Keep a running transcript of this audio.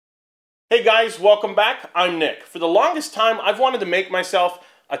Hey guys, welcome back. I'm Nick. For the longest time, I've wanted to make myself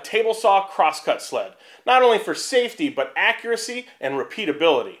a table saw crosscut sled. Not only for safety, but accuracy and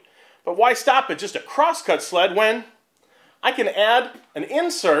repeatability. But why stop at just a crosscut sled when I can add an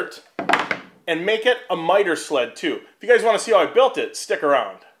insert and make it a miter sled too? If you guys want to see how I built it, stick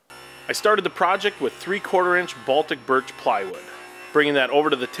around. I started the project with 3/4 inch Baltic birch plywood. Bringing that over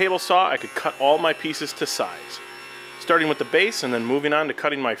to the table saw, I could cut all my pieces to size. Starting with the base and then moving on to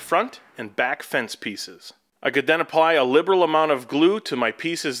cutting my front and back fence pieces. I could then apply a liberal amount of glue to my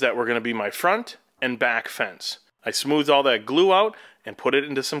pieces that were going to be my front and back fence. I smoothed all that glue out and put it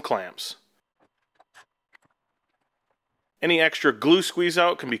into some clamps. Any extra glue squeeze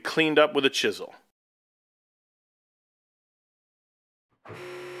out can be cleaned up with a chisel.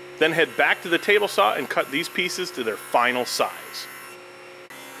 Then head back to the table saw and cut these pieces to their final size.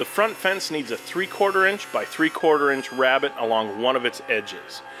 The front fence needs a 3/4 inch by 3/4 inch rabbet along one of its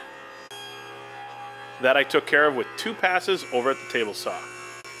edges. That I took care of with 2 passes over at the table saw.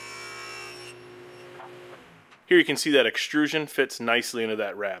 Here you can see that extrusion fits nicely into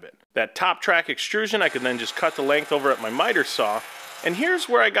that rabbet. That top track extrusion I could then just cut the length over at my miter saw. And here's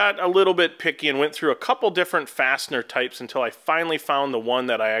where I got a little bit picky and went through a couple different fastener types until I finally found the one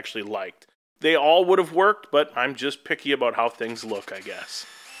that I actually liked. They all would have worked, but I'm just picky about how things look, I guess.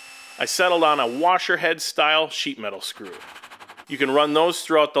 I settled on a washer head style sheet metal screw. You can run those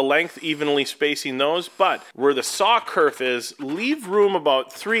throughout the length, evenly spacing those, but where the saw kerf is, leave room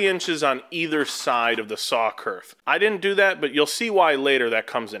about 3 inches on either side of the saw kerf. I didn't do that, but you'll see why later that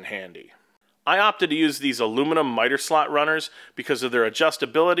comes in handy. I opted to use these aluminum miter slot runners because of their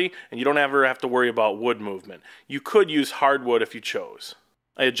adjustability, and you don't ever have to worry about wood movement. You could use hardwood if you chose.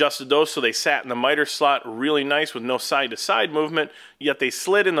 I adjusted those so they sat in the miter slot really nice with no side-to-side movement, yet they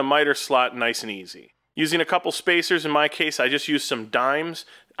slid in the miter slot nice and easy. Using a couple spacers, in my case, I just used some dimes.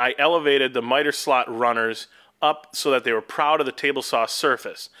 I elevated the miter slot runners up so that they were proud of the table saw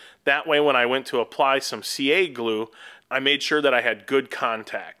surface. That way, when I went to apply some CA glue, I made sure that I had good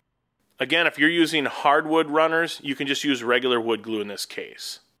contact. Again, if you're using hardwood runners, you can just use regular wood glue in this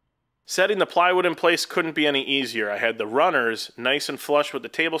case. Setting the plywood in place couldn't be any easier. I had the runners nice and flush with the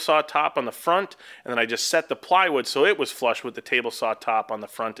table saw top on the front, and then I just set the plywood so it was flush with the table saw top on the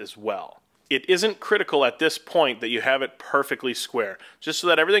front as well. It isn't critical at this point that you have it perfectly square. Just so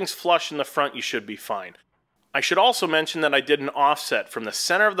that everything's flush in the front, you should be fine. I should also mention that I did an offset from the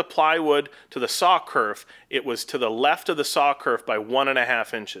center of the plywood to the saw kerf. It was to the left of the saw kerf by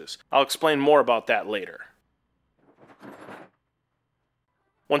 1.5 inches. I'll explain more about that later.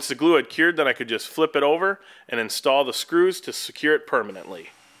 Once the glue had cured, then I could just flip it over and install the screws to secure it permanently.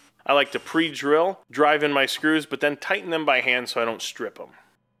 I like to pre-drill, drive in my screws, but then tighten them by hand so I don't strip them.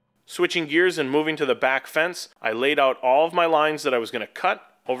 Switching gears and moving to the back fence, I laid out all of my lines that I was going to cut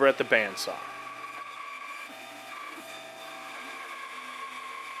over at the bandsaw.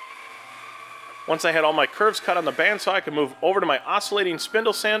 Once I had all my curves cut on the bandsaw, I could move over to my oscillating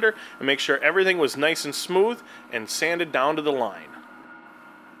spindle sander and make sure everything was nice and smooth and sanded down to the line.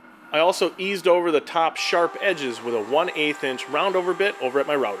 I also eased over the top sharp edges with a 1/8 inch roundover bit over at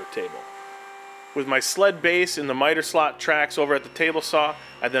my router table. With my sled base in the miter slot tracks over at the table saw,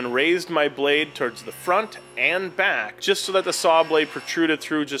 I then raised my blade towards the front and back just so that the saw blade protruded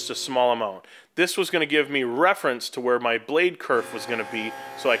through just a small amount. This was going to give me reference to where my blade kerf was going to be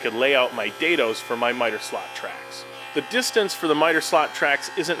so I could lay out my dados for my miter slot tracks. The distance for the miter slot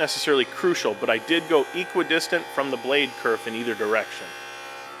tracks isn't necessarily crucial, but I did go equidistant from the blade kerf in either direction.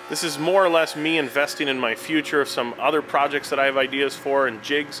 This is more or less me investing in my future of some other projects that I have ideas for and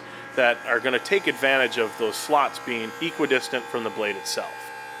jigs that are going to take advantage of those slots being equidistant from the blade itself.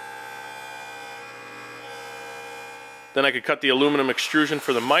 Then I could cut the aluminum extrusion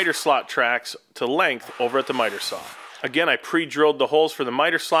for the miter slot tracks to length over at the miter saw. Again, I pre-drilled the holes for the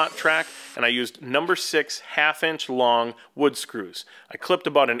miter slot track, and I used number 6 1/2 inch long wood screws. I clipped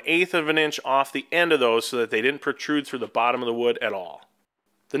about 1/8 of an inch off the end of those so that they didn't protrude through the bottom of the wood at all.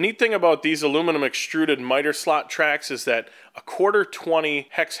 The neat thing about these aluminum extruded miter slot tracks is that a 1/4-20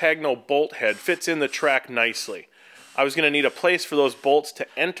 hexagonal bolt head fits in the track nicely. I was going to need a place for those bolts to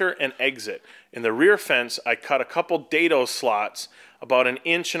enter and exit. In the rear fence, I cut a couple dado slots about 1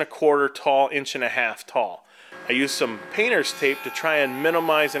 1/4 inch tall, 1.5 inch tall. I used some painter's tape to try and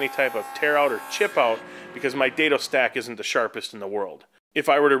minimize any type of tear out or chip out because my dado stack isn't the sharpest in the world. If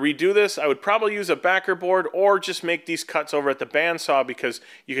I were to redo this, I would probably use a backer board or just make these cuts over at the bandsaw because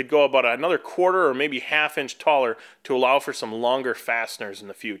you could go about another 1/4 or maybe 1/2 inch taller to allow for some longer fasteners in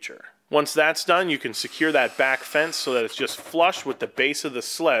the future. Once that's done, you can secure that back fence so that it's just flush with the base of the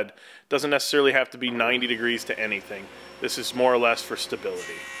sled. It doesn't necessarily have to be 90 degrees to anything. This is more or less for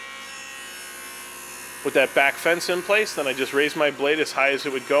stability. With that back fence in place, then I just raised my blade as high as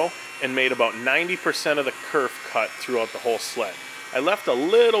it would go and made about 90% of the kerf cut throughout the whole sled. I left a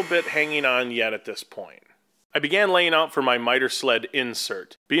little bit hanging on yet at this point. I began laying out for my miter sled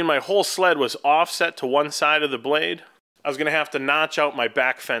insert. Being my whole sled was offset to one side of the blade, I was going to have to notch out my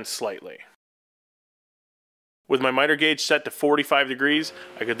back fence slightly. With my miter gauge set to 45 degrees,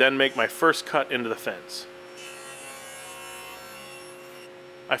 I could then make my first cut into the fence.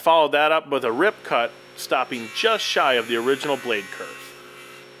 I followed that up with a rip cut, stopping just shy of the original blade kerf.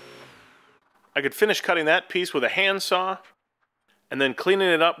 I could finish cutting that piece with a handsaw, and then cleaning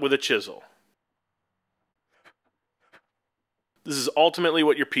it up with a chisel. This is ultimately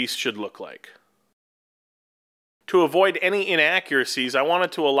what your piece should look like. To avoid any inaccuracies, I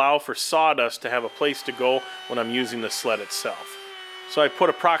wanted to allow for sawdust to have a place to go when I'm using the sled itself. So I put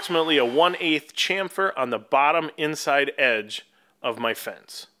approximately a 1/8 chamfer on the bottom inside edge of my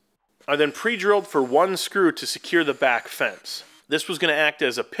fence. I then pre-drilled for one screw to secure the back fence. This was going to act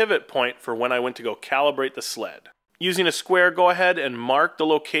as a pivot point for when I went to go calibrate the sled. Using a square, go ahead and mark the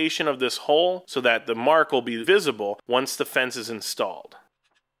location of this hole so that the mark will be visible once the fence is installed.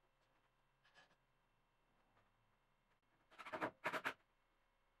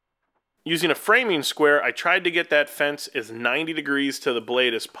 Using a framing square, I tried to get that fence as 90 degrees to the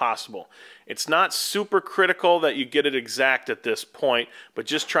blade as possible. It's not super critical that you get it exact at this point, but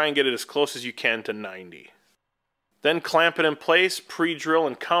just try and get it as close as you can to 90. Then clamp it in place, pre-drill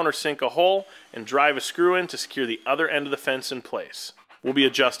and countersink a hole, and drive a screw in to secure the other end of the fence in place. We'll be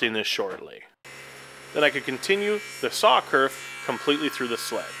adjusting this shortly. Then I could continue the saw kerf completely through the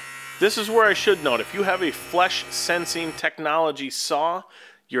sled. This is where I should note, if you have a flesh sensing technology saw,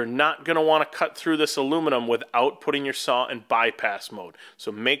 you're not going to want to cut through this aluminum without putting your saw in bypass mode.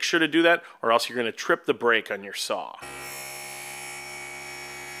 So make sure to do that, or else you're going to trip the brake on your saw.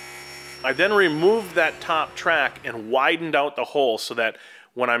 I then removed that top track and widened out the hole so that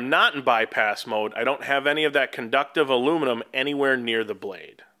when I'm not in bypass mode, I don't have any of that conductive aluminum anywhere near the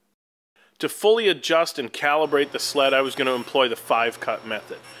blade. To fully adjust and calibrate the sled, I was going to employ the 5-cut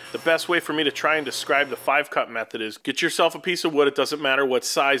method. The best way for me to try and describe the 5-cut method is get yourself a piece of wood. It doesn't matter what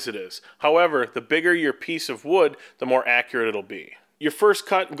size it is. However, the bigger your piece of wood, the more accurate it'll be. Your first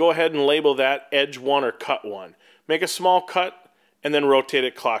cut, go ahead and label that edge 1 or cut 1. Make a small cut and then rotate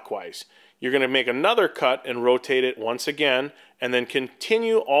it clockwise. You're going to make another cut and rotate it once again, and then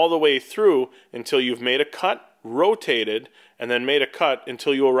continue all the way through until you've made a cut, rotated, and then made a cut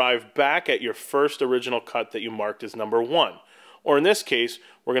until you arrive back at your first original cut that you marked as number 1. Or in this case,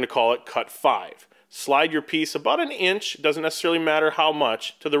 we're going to call it cut 5. Slide your piece about an inch, doesn't necessarily matter how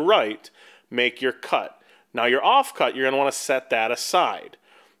much, to the right, make your cut. Now your off cut, you're going to want to set that aside.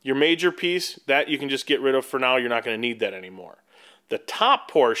 Your major piece, that you can just get rid of for now, you're not going to need that anymore. The top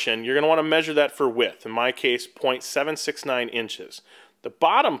portion, you're going to want to measure that for width, in my case 0.769 inches. The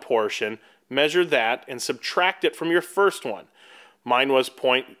bottom portion, measure that and subtract it from your first one. Mine was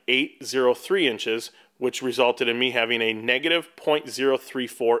 0.803 inches, which resulted in me having a negative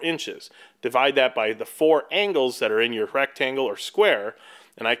 0.034 inches. Divide that by the 4 angles that are in your rectangle or square,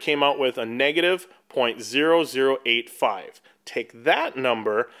 and I came out with a negative 0.0085. Take that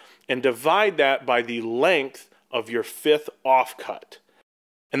number and divide that by the length of your 5th offcut.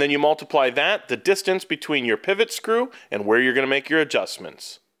 And then you multiply that, the distance between your pivot screw, and where you're going to make your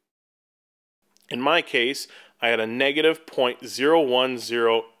adjustments. In my case, I had a negative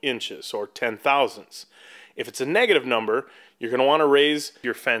 0.010 inches, or 10 thousandths. If it's a negative number, you're going to want to raise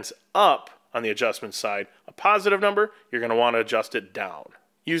your fence up on the adjustment side. A positive number, you're going to want to adjust it down.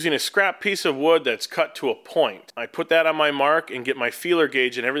 Using a scrap piece of wood that's cut to a point, I put that on my mark and get my feeler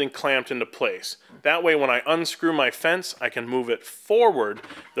gauge and everything clamped into place. That way when I unscrew my fence, I can move it forward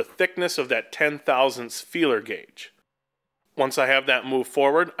the thickness of that 10 thousandths feeler gauge. Once I have that moved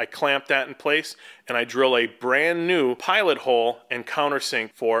forward, I clamp that in place and I drill a brand new pilot hole and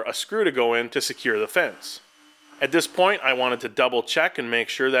countersink for a screw to go in to secure the fence. At this point, I wanted to double check and make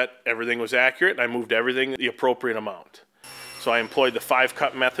sure that everything was accurate, and I moved everything the appropriate amount. So I employed the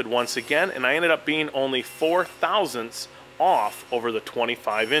 5-cut method once again, and I ended up being only 4 thousandths off over the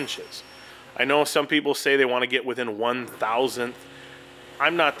 25 inches. I know some people say they want to get within 1/1000th.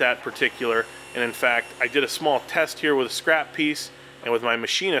 I'm not that particular, and in fact, I did a small test here with a scrap piece, and with my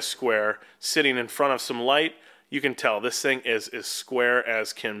machinist square sitting in front of some light, you can tell this thing is as square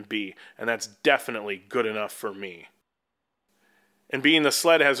as can be, and that's definitely good enough for me. And being the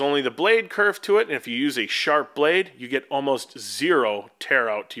sled has only the blade curve to it, and if you use a sharp blade, you get almost 0 tear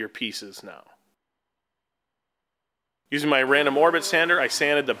out to your pieces now. Using my random orbit sander, I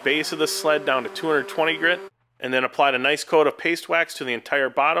sanded the base of the sled down to 220 grit, and then applied a nice coat of paste wax to the entire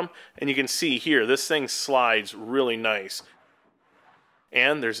bottom, and you can see here, this thing slides really nice.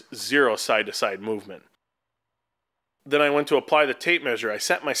 And there's zero side-to-side movement. Then I went to apply the tape measure. I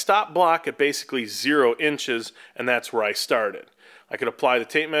set my stop block at basically 0 inches, and that's where I started. I could apply the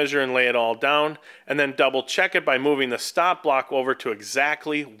tape measure and lay it all down, and then double check it by moving the stop block over to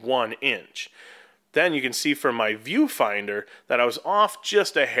exactly 1 inch. Then you can see from my viewfinder that I was off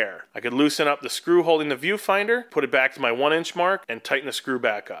just a hair. I could loosen up the screw holding the viewfinder, put it back to my 1 inch mark, and tighten the screw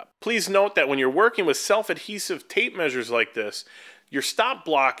back up. Please note that when you're working with self-adhesive tape measures like this, your stop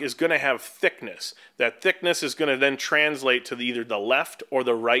block is going to have thickness. That thickness is going to then translate to either the left or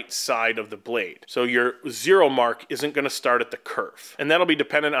the right side of the blade. So your 0 mark isn't going to start at the kerf. And that'll be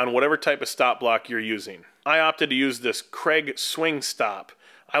dependent on whatever type of stop block you're using. I opted to use this Craig swing stop.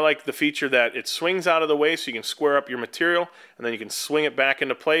 I like the feature that it swings out of the way so you can square up your material, and then you can swing it back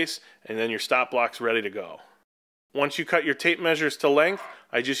into place, and then your stop block's ready to go. Once you cut your tape measures to length,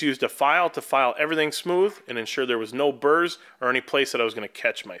 I just used a file to file everything smooth and ensure there was no burrs or any place that I was going to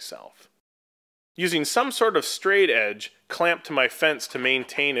catch myself. Using some sort of straight edge clamped to my fence to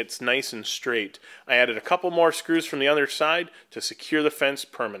maintain it nice and straight, I added a couple more screws from the other side to secure the fence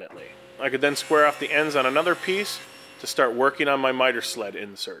permanently. I could then square off the ends on another piece to start working on my miter sled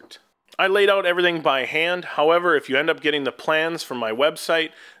insert. I laid out everything by hand. However, if you end up getting the plans from my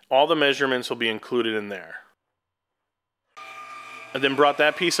website, all the measurements will be included in there. I then brought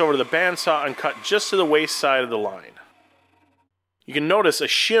that piece over to the bandsaw and cut just to the waist side of the line. You can notice a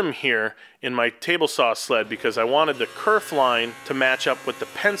shim here in my table saw sled because I wanted the kerf line to match up with the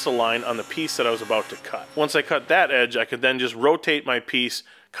pencil line on the piece that I was about to cut. Once I cut that edge, I could then just rotate my piece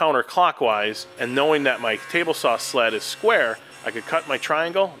counterclockwise, and knowing that my table saw sled is square, I could cut my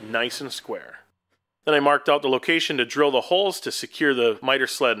triangle nice and square. Then I marked out the location to drill the holes to secure the miter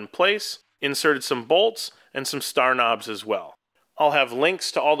sled in place, inserted some bolts, and some star knobs as well. I'll have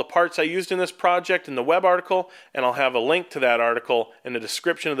links to all the parts I used in this project in the web article, and I'll have a link to that article in the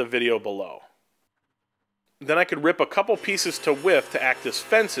description of the video below. Then I could rip a couple pieces to width to act as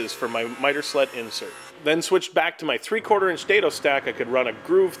fences for my miter sled insert. Then switched back to my 3/4 inch dado stack. I could run a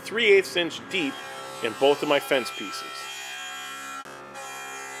groove 3/8 inch deep in both of my fence pieces.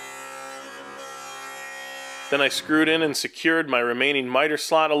 Then I screwed in and secured my remaining miter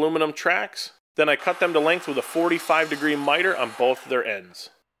slot aluminum tracks. Then I cut them to length with a 45-degree miter on both of their ends.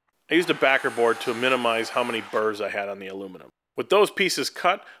 I used a backer board to minimize how many burrs I had on the aluminum. With those pieces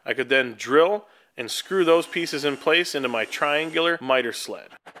cut, I could then drill and screw those pieces in place into my triangular miter sled.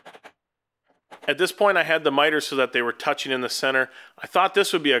 At this point I had the miters so that they were touching in the center. I thought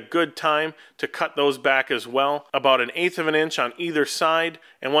this would be a good time to cut those back as well, about 1/8 of an inch on either side,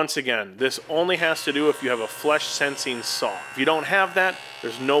 and once again, this only has to do if you have a flesh sensing saw. If you don't have that,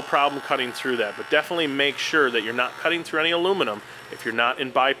 there's no problem cutting through that, but definitely make sure that you're not cutting through any aluminum if you're not in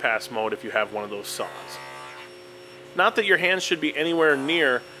bypass mode if you have one of those saws. Not that your hands should be anywhere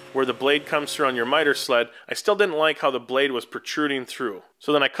near where the blade comes through on your miter sled. I still didn't like how the blade was protruding through.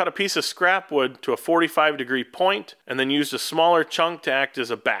 So then I cut a piece of scrap wood to a 45-degree point and then used a smaller chunk to act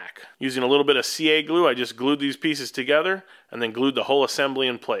as a back. Using a little bit of CA glue, I just glued these pieces together and then glued the whole assembly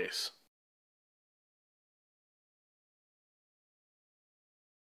in place.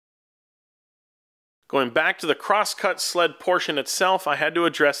 Going back to the crosscut sled portion itself, I had to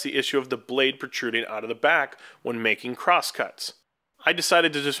address the issue of the blade protruding out of the back when making crosscuts. I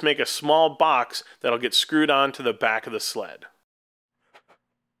decided to just make a small box that'll get screwed onto the back of the sled.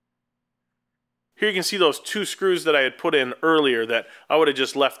 Here you can see those 2 screws that I had put in earlier that I would have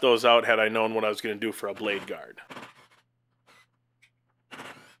just left those out had I known what I was going to do for a blade guard.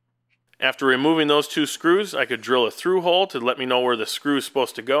 After removing those 2 screws, I could drill a through hole to let me know where the screw is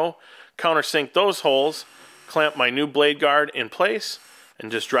supposed to go, countersink those holes, clamp my new blade guard in place,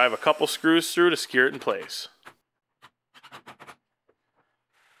 and just drive a couple screws through to secure it in place.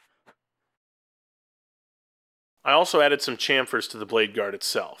 I also added some chamfers to the blade guard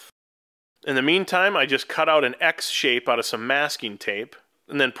itself. In the meantime, I just cut out an X shape out of some masking tape,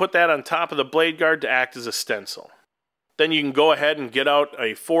 and then put that on top of the blade guard to act as a stencil. Then you can go ahead and get out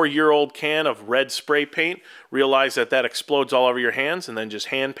a 4-year-old can of red spray paint, realize that that explodes all over your hands, and then just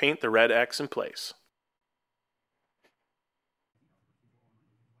hand paint the red X in place.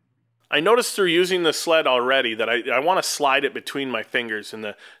 I noticed through using the sled already that I want to slide it between my fingers, and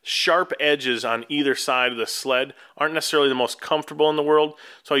the sharp edges on either side of the sled aren't necessarily the most comfortable in the world,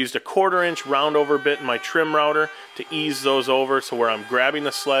 so I used a 1/4 inch round over bit in my trim router to ease those over so where I'm grabbing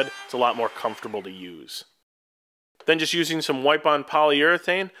the sled, it's a lot more comfortable to use. Then just using some wipe-on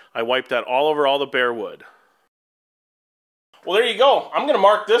polyurethane, I wiped that all over all the bare wood. Well, there you go. I'm going to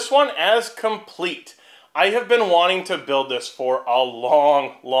mark this one as complete. I have been wanting to build this for a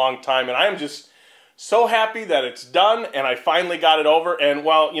long time, and I am just so happy that it's done and I finally got it over. And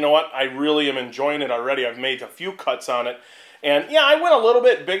well, you know what? I really am enjoying it already. I've made a few cuts on it. And yeah, I went a little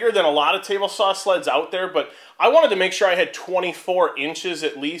bit bigger than a lot of table saw sleds out there, but I wanted to make sure I had 24 inches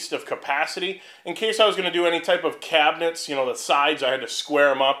at least of capacity in case I was going to do any type of cabinets. You know, the sides, I had to square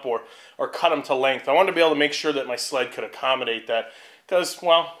them up or cut them to length. I wanted to be able to make sure that my sled could accommodate that because,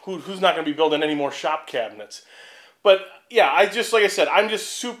 well, who's not going to be building any more shop cabinets? But yeah, like I said, I'm just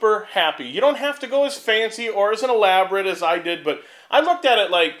super happy. You don't have to go as fancy or as elaborate as I did, but I looked at it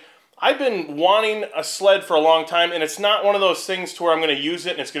like, I've been wanting a sled for a long time, and it's not one of those things to where I'm going to use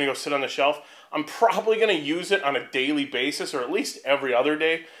it and it's going to go sit on the shelf. I'm probably going to use it on a daily basis, or at least every other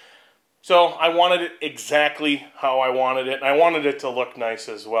day. So I wanted it exactly how I wanted it, and I wanted it to look nice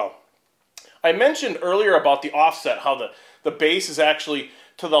as well. I mentioned earlier about the offset, how the base is actually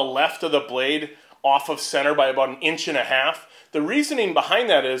to the left of the blade, off of center by about 1.5 inches. The reasoning behind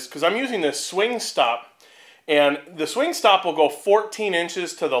that is because I'm using this swing stop, and the swing stop will go 14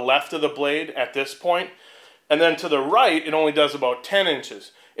 inches to the left of the blade at this point, and then to the right it only does about 10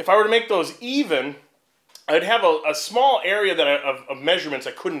 inches. If I were to make those even, I'd have a small area of measurements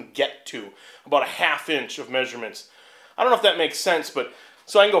I couldn't get to, about 1/2 inch of measurements. I don't know if that makes sense, but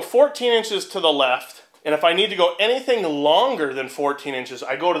so I can go 14 inches to the left, and if I need to go anything longer than 14 inches,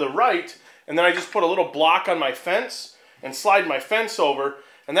 I go to the right, and then I just put a little block on my fence and slide my fence over,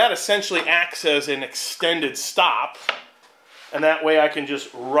 and that essentially acts as an extended stop, and that way I can just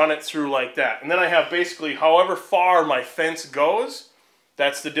run it through like that. And then I have basically however far my fence goes,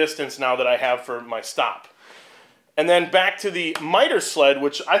 that's the distance now that I have for my stop. And then back to the miter sled,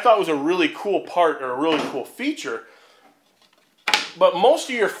 which I thought was a really cool part, or a really cool feature. But most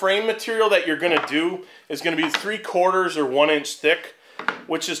of your frame material that you're going to do is going to be 3/4 or 1 inch thick,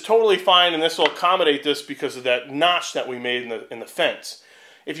 which is totally fine, and this will accommodate this because of that notch that we made in the fence.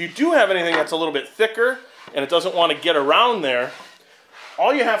 If you do have anything that's a little bit thicker and it doesn't want to get around there,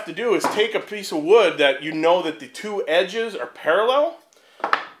 all you have to do is take a piece of wood that you know that the two edges are parallel,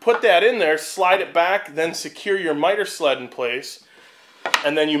 put that in there, slide it back, then secure your miter sled in place,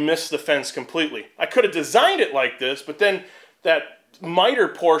 and then you miss the fence completely. I could have designed it like this, but then that miter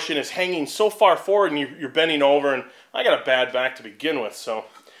portion is hanging so far forward and you're bending over, and I got a bad back to begin with.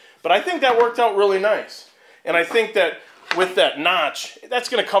 But I think that worked out really nice. And I think that with that notch, that's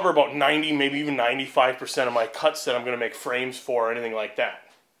going to cover about 90, maybe even 95% of my cuts that I'm going to make frames for or anything like that.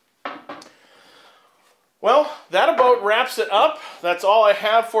 Well, that about wraps it up. That's all I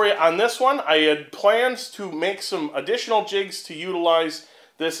have for you on this one. I had plans to make some additional jigs to utilize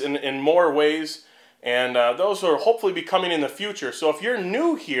this in more ways, and those will hopefully be coming in the future. So if you're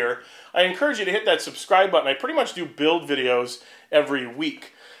new here, I encourage you to hit that subscribe button. I pretty much do build videos every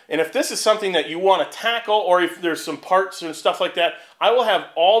week. And if this is something that you want to tackle, or if there's some parts and stuff like that, I will have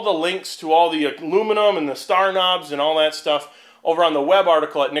all the links to all the aluminum and the star knobs and all that stuff over on the web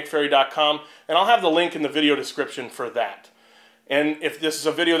article at nickferry.com, and I'll have the link in the video description for that. And if this is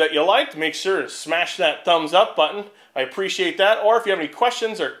a video that you liked, make sure to smash that thumbs up button. I appreciate that. Or if you have any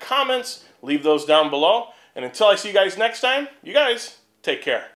questions or comments, leave those down below. And until I see you guys next time, you guys take care.